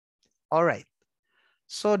All right,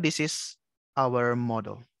 so this is our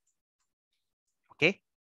model. Okay,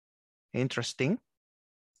 interesting.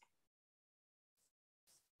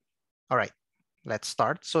 All right, let's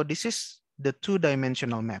start. So this is the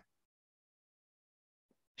two-dimensional map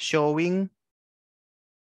showing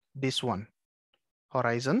this one,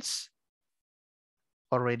 horizons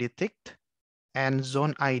already ticked and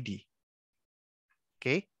zone ID.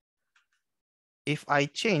 Okay, if I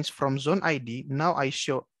change from zone ID, now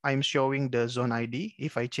I'm showing the zone ID.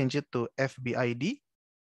 If I change it to FBID,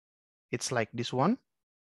 it's like this one.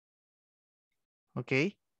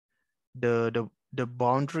 Okay, the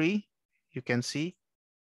boundary, you can see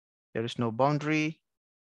there is no boundary.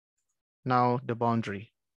 Now the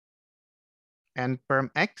boundary. And perm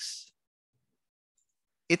X,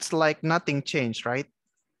 it's like nothing changed, right?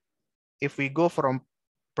 If we go from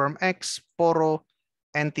perm X, poro,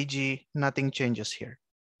 NTG, nothing changes here.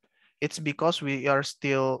 It's because we are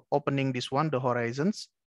still opening this one, the horizons.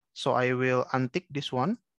 So I will untick this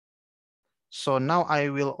one. So now I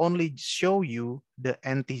will only show you the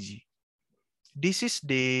NTG. This is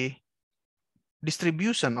the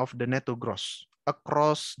distribution of the netto gross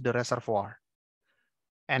across the reservoir.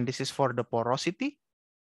 And this is for the porosity.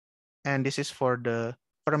 And this is for the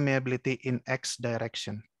permeability in X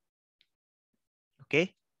direction.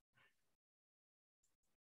 Okay.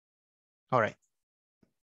 All right.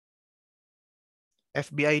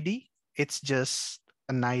 FBID, it's just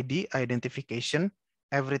an ID identification.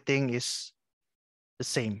 Everything is the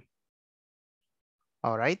same.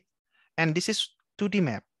 All right. And this is 2D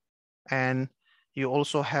map. And you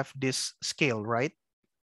also have this scale, right?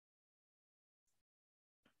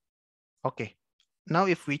 Okay. Now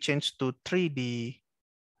if we change to 3D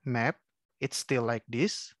map, it's still like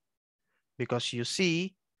this. Because you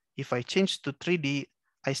see, if I change to 3D,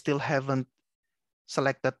 I still haven't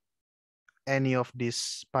selected any of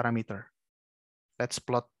this parameter. Let's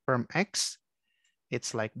plot perm X.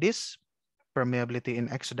 It's like this, permeability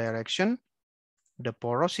in X direction, the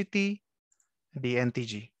porosity, the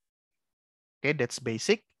NTG. Okay, that's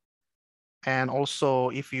basic. And also,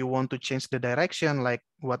 if you want to change the direction, like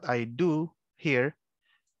what I do here,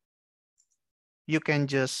 you can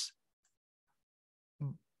just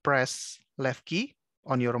press left key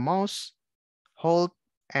on your mouse, hold,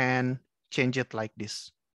 and change it like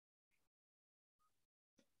this.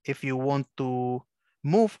 If you want to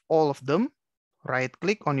move all of them, right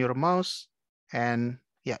click on your mouse, and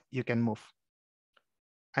yeah, you can move.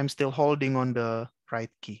 I'm still holding on the right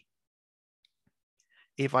key.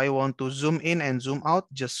 If I want to zoom in and zoom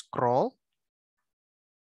out, just scroll.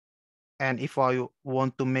 And if I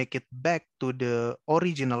want to make it back to the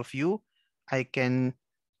original view, I can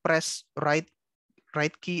press right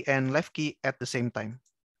key and left key at the same time,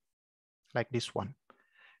 like this one.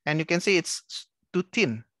 And you can see it's too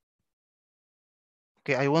thin.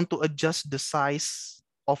 Okay, I want to adjust the size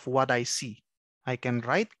of what I see. I can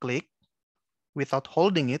right click without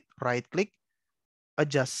holding it, right click,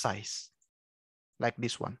 adjust size, like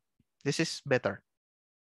this one. This is better.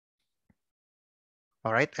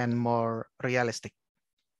 All right, and more realistic.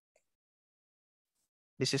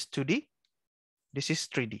 This is 2D, this is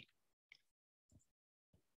 3D.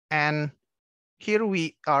 And here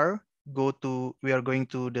we are going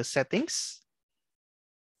to the settings,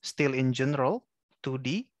 still in general,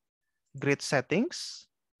 2D, grid settings.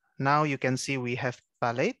 Now you can see we have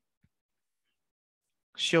palette,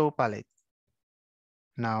 show palette.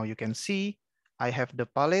 Now you can see I have the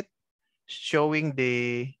palette showing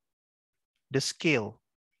the scale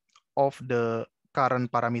of the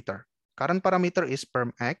current parameter. Current parameter is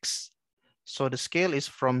perm X. So the scale is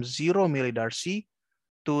from 0 millidarcy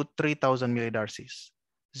to 3000 millidarcies.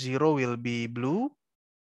 0 will be blue,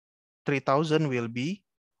 3000 will be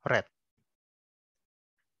red.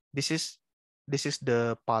 This is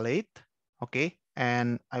the palette, okay?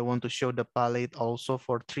 And I want to show the palette also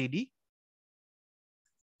for 3D.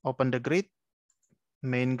 Open the grid,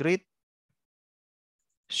 main grid,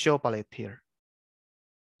 show palette here.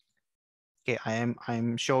 Okay,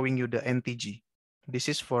 I'm showing you the NTG. This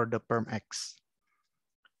is for the perm X.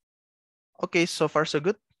 Okay, so far so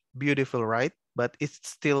good. Beautiful, right? But it's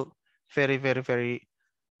still very, very, very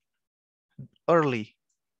early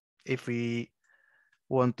if we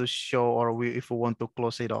want to show or if we want to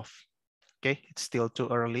close it off. Okay, it's still too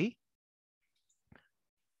early.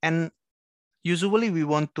 And usually we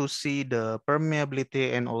want to see the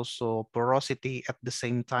permeability and also porosity at the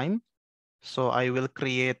same time. So I will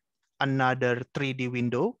create another 3D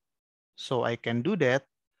window. So I can do that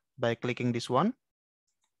by clicking this one.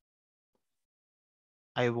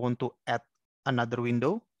 I want to add another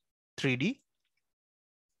window, 3D.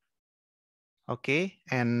 Okay,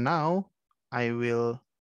 and now I will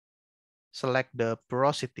select the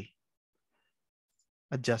porosity.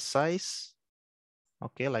 Adjust size.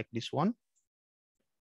 Okay, like this one.